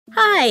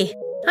Hi,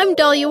 I'm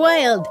Dahlia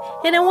Wild,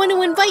 and I want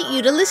to invite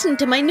you to listen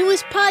to my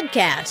newest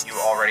podcast. You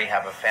already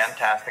have a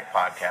fantastic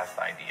podcast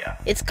idea.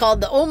 It's called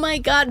the Oh My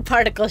God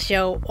Particle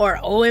Show, or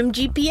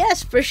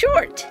OMGPS for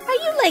short. Are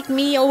you like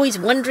me, always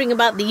wondering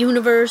about the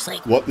universe?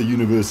 Like what the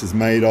universe is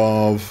made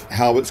of,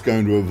 how it's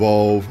going to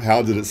evolve,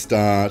 how did it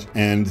start,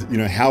 and,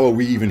 how are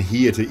we even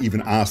here to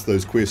even ask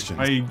those questions?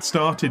 I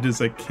started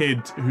as a kid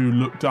who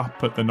looked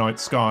up at the night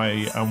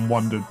sky and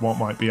wondered what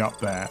might be up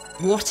there.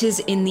 What is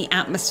in the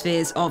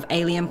atmospheres of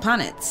alien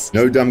planets?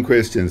 No dumb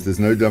questions. There's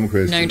no dumb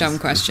questions. No dumb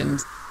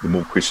questions. The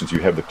more questions you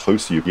have, the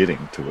closer you're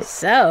getting to it.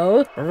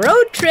 So,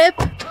 road trip!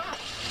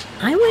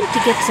 I went to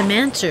get some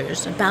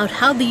answers about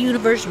how the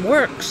universe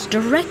works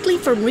directly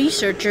from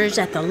researchers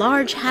at the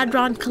Large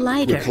Hadron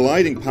Collider. We're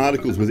colliding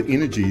particles with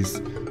energies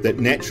that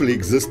naturally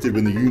existed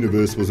when the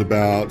universe was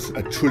about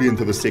a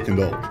trillionth of a second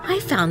old. I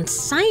found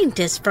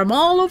scientists from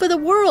all over the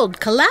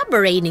world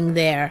collaborating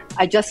there.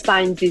 I just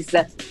find this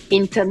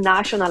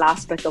international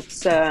aspect of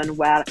CERN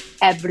where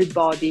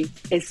everybody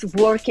is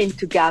working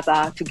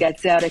together to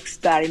get their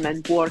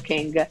experiment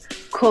working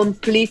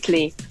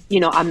completely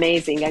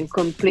amazing and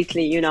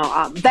completely,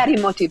 very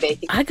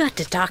motivating. I got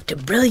to talk to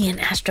brilliant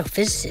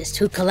astrophysicists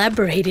who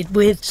collaborated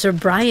with Sir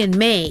Brian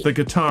May, the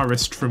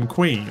guitarist from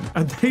Queen.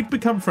 And they'd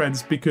become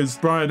friends because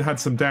Brian had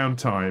some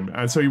downtime,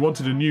 and so he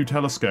wanted a new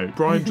telescope.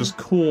 Brian just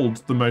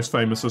called the most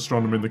famous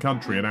astronomer in the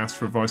country and asked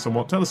for advice on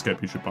what telescope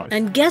he should buy.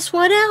 And guess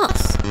what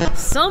else?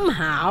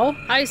 Somehow,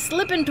 I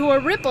slip into a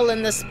ripple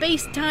in the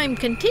space-time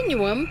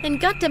continuum and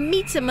got to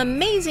meet some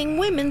amazing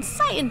women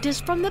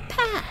scientists from the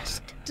past.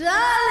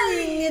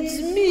 Darling,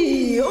 it's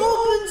me.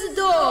 Open the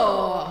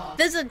door.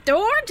 There's a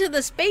door to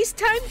the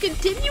space-time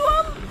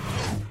continuum?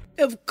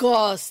 Of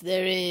course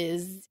there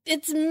is.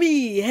 It's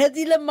me,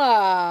 Hedy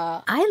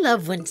Lamarr. I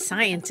love when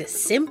science is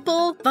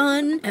simple,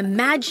 fun,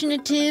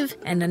 imaginative,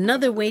 and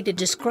another way to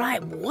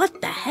describe what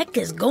the heck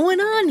is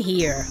going on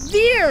here.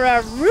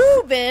 Vera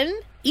Rubin?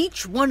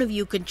 Each one of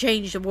you can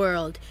change the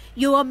world.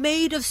 You are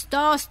made of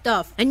star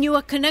stuff, and you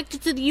are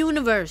connected to the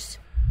universe.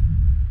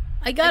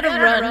 I gotta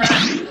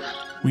run.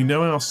 We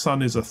know our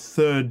sun is a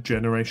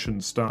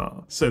third-generation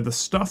star, so the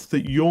stuff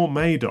that you're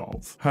made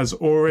of has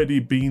already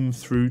been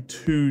through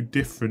 2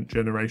 different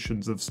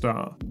generations of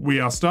star. We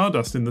are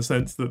stardust in the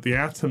sense that the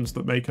atoms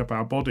that make up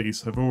our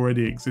bodies have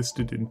already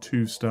existed in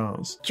 2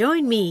 stars.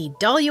 Join me,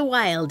 Dahlia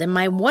Wild, and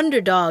my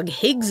wonder dog,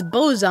 Higgs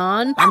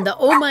Boson, on the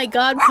Oh My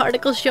God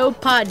Particle Show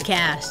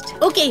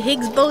podcast. Okay,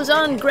 Higgs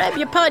Boson, grab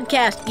your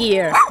podcast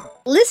gear.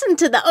 Listen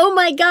to the Oh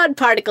My God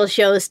Particle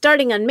Show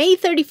starting on May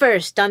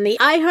 31st on the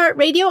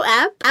iHeartRadio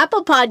app,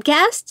 Apple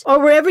Podcasts, or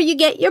wherever you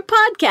get your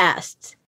podcasts.